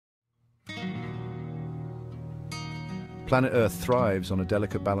Planet Earth thrives on a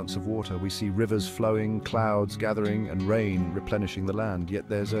delicate balance of water. We see rivers flowing, clouds gathering, and rain replenishing the land, yet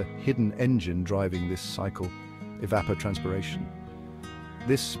there's a hidden engine driving this cycle: evapotranspiration.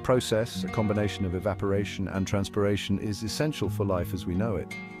 This process, a combination of evaporation and transpiration, is essential for life as we know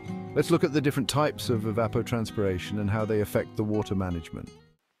it. Let's look at the different types of evapotranspiration and how they affect the water management.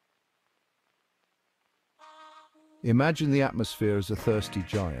 Imagine the atmosphere as a thirsty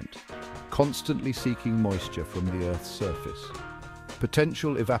giant, constantly seeking moisture from the Earth's surface.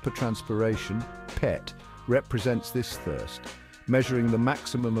 Potential evapotranspiration, PET, represents this thirst, measuring the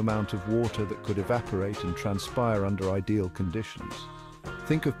maximum amount of water that could evaporate and transpire under ideal conditions.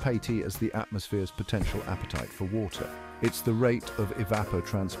 Think of PET as the atmosphere's potential appetite for water. It's the rate of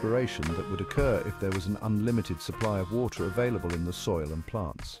evapotranspiration that would occur if there was an unlimited supply of water available in the soil and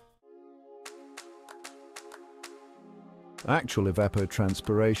plants. Actual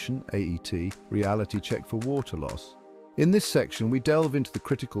evapotranspiration, AET, reality check for water loss. In this section, we delve into the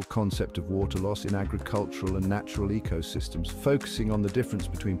critical concept of water loss in agricultural and natural ecosystems, focusing on the difference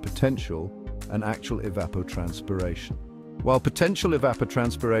between potential and actual evapotranspiration. While potential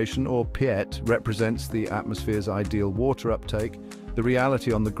evapotranspiration, or PET, represents the atmosphere's ideal water uptake, the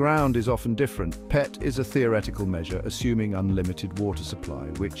reality on the ground is often different. PET is a theoretical measure, assuming unlimited water supply,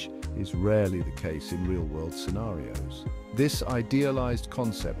 which is rarely the case in real-world scenarios. This idealized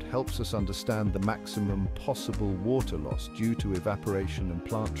concept helps us understand the maximum possible water loss due to evaporation and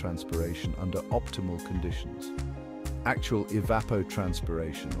plant transpiration under optimal conditions. Actual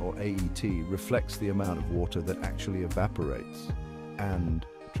evapotranspiration, or AET, reflects the amount of water that actually evaporates and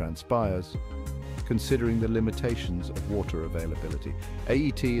transpires, considering the limitations of water availability.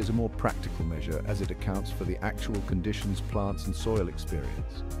 AET is a more practical measure as it accounts for the actual conditions plants and soil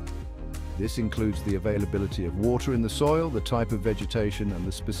experience. This includes the availability of water in the soil, the type of vegetation, and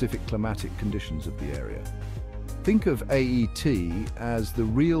the specific climatic conditions of the area. Think of AET as the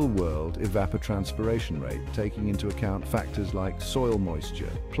real-world evapotranspiration rate, taking into account factors like soil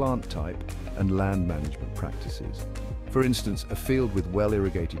moisture, plant type, and land management practices. For instance, a field with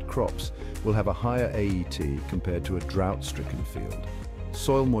well-irrigated crops will have a higher AET compared to a drought-stricken field.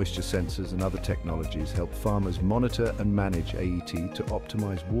 Soil moisture sensors and other technologies help farmers monitor and manage AET to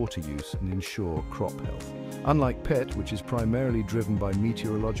optimize water use and ensure crop health. Unlike PET, which is primarily driven by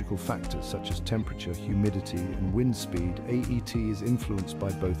meteorological factors such as temperature, humidity, and wind speed, AET is influenced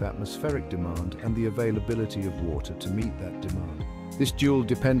by both atmospheric demand and the availability of water to meet that demand. This dual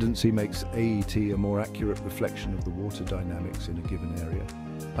dependency makes AET a more accurate reflection of the water dynamics in a given area.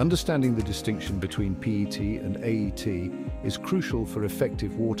 Understanding the distinction between PET and AET is crucial for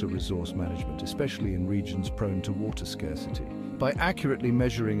effective water resource management, especially in regions prone to water scarcity. By accurately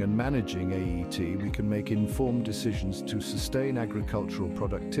measuring and managing AET, we can make informed decisions to sustain agricultural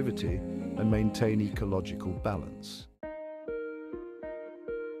productivity and maintain ecological balance.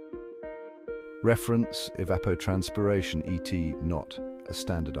 Reference evapotranspiration, ET₀, a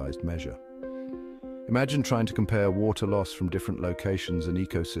standardized measure. Imagine trying to compare water loss from different locations and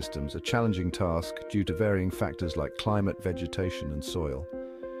ecosystems, a challenging task due to varying factors like climate, vegetation, and soil.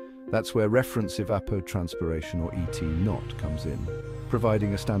 That's where reference evapotranspiration, or ET₀, comes in,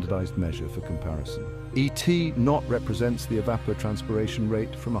 providing a standardized measure for comparison. ET₀ represents the evapotranspiration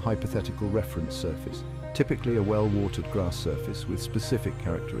rate from a hypothetical reference surface, typically a well-watered grass surface with specific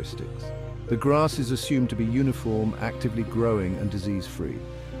characteristics. The grass is assumed to be uniform, actively growing, and disease-free.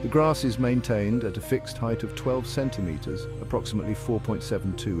 The grass is maintained at a fixed height of 12 centimeters, approximately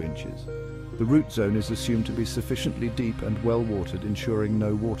 4.72 inches. The root zone is assumed to be sufficiently deep and well-watered, ensuring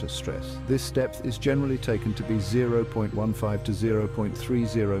no water stress. This depth is generally taken to be 0.15 to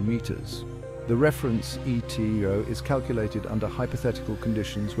 0.30 meters. The reference ET₀ is calculated under hypothetical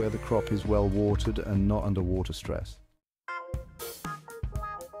conditions where the crop is well-watered and not under water stress.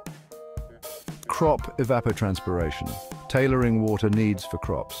 Crop evapotranspiration. Tailoring water needs for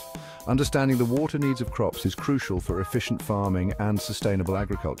crops. Understanding the water needs of crops is crucial for efficient farming and sustainable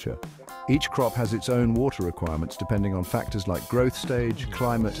agriculture. Each crop has its own water requirements depending on factors like growth stage,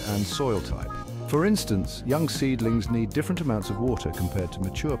 climate, and soil type. For instance, young seedlings need different amounts of water compared to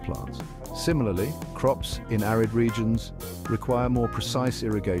mature plants. Similarly, crops in arid regions require more precise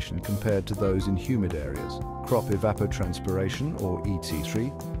irrigation compared to those in humid areas. Crop evapotranspiration, or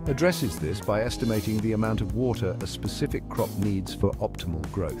ET₀, addresses this by estimating the amount of water a specific crop needs for optimal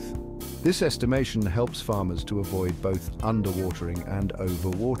growth. This estimation helps farmers to avoid both underwatering and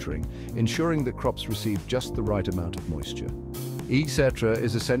overwatering, ensuring that crops receive just the right amount of moisture. ET₀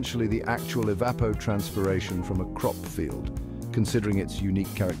 is essentially the actual evapotranspiration from a crop field, considering its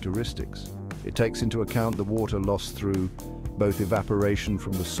unique characteristics. It takes into account the water lost through both evaporation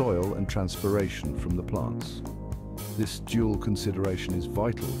from the soil and transpiration from the plants. This dual consideration is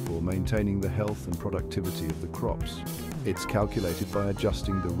vital for maintaining the health and productivity of the crops. It's calculated by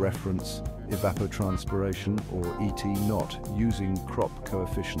adjusting the reference evapotranspiration, or ET₀, using crop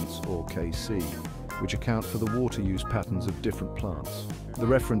coefficients, or Kc, which account for the water use patterns of different plants. The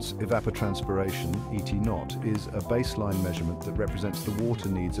reference evapotranspiration, ET₀, is a baseline measurement that represents the water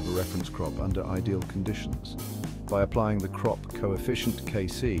needs of a reference crop under ideal conditions. By applying the crop coefficient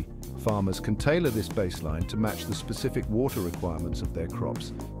Kc, farmers can tailor this baseline to match the specific water requirements of their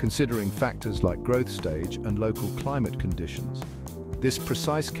crops, considering factors like growth stage and local climate conditions. This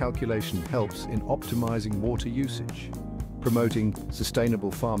precise calculation helps in optimizing water usage, promoting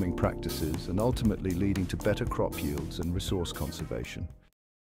sustainable farming practices, and ultimately leading to better crop yields and resource conservation.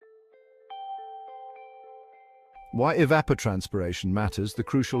 Why evapotranspiration matters: the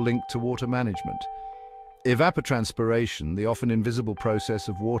crucial link to water management. Evapotranspiration, the often invisible process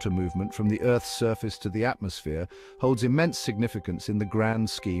of water movement from the Earth's surface to the atmosphere, holds immense significance in the grand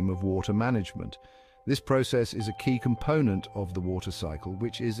scheme of water management. This process is a key component of the water cycle,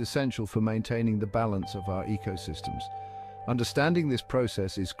 which is essential for maintaining the balance of our ecosystems. Understanding this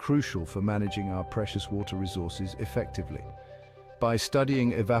process is crucial for managing our precious water resources effectively. By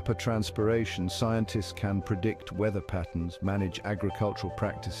studying evapotranspiration, scientists can predict weather patterns, manage agricultural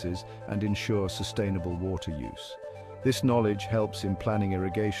practices, and ensure sustainable water use. This knowledge helps in planning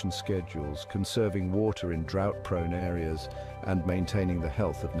irrigation schedules, conserving water in drought-prone areas, and maintaining the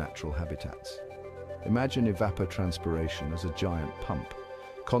health of natural habitats. Imagine evapotranspiration as a giant pump,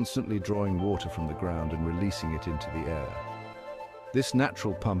 constantly drawing water from the ground and releasing it into the air. This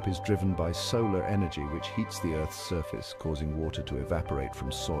natural pump is driven by solar energy, which heats the Earth's surface, causing water to evaporate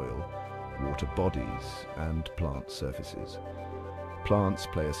from soil, water bodies, and plant surfaces. Plants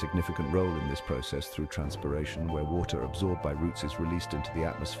play a significant role in this process through transpiration, where water absorbed by roots is released into the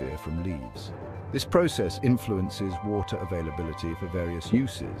atmosphere from leaves. This process influences water availability for various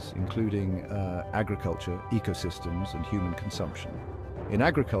uses, including agriculture, ecosystems, and human consumption. In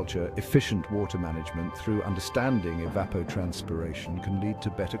agriculture, efficient water management through understanding evapotranspiration can lead to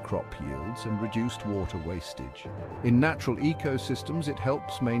better crop yields and reduced water wastage. In natural ecosystems, it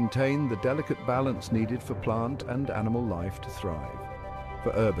helps maintain the delicate balance needed for plant and animal life to thrive.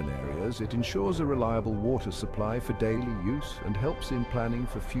 For urban areas, it ensures a reliable water supply for daily use and helps in planning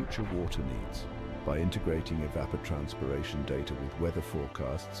for future water needs. By integrating evapotranspiration data with weather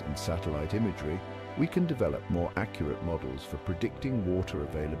forecasts and satellite imagery, we can develop more accurate models for predicting water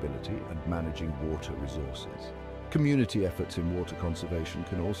availability and managing water resources. Community efforts in water conservation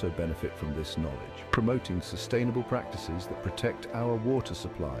can also benefit from this knowledge, promoting sustainable practices that protect our water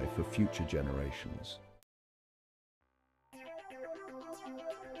supply for future generations.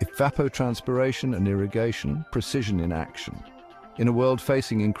 Evapotranspiration and irrigation, precision in action. In a world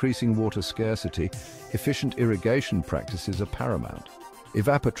facing increasing water scarcity, efficient irrigation practices are paramount.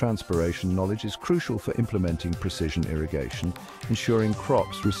 Evapotranspiration knowledge is crucial for implementing precision irrigation, ensuring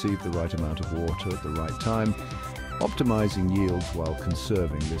crops receive the right amount of water at the right time, optimizing yields while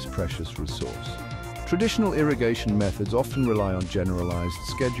conserving this precious resource. Traditional irrigation methods often rely on generalized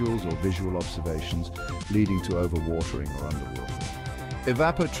schedules or visual observations, leading to overwatering or underwatering.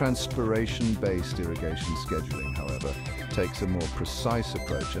 Evapotranspiration-based irrigation scheduling, however, takes a more precise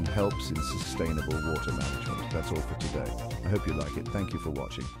approach and helps in sustainable water management. That's all for today. I hope you like it. Thank you for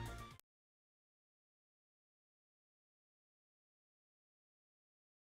watching.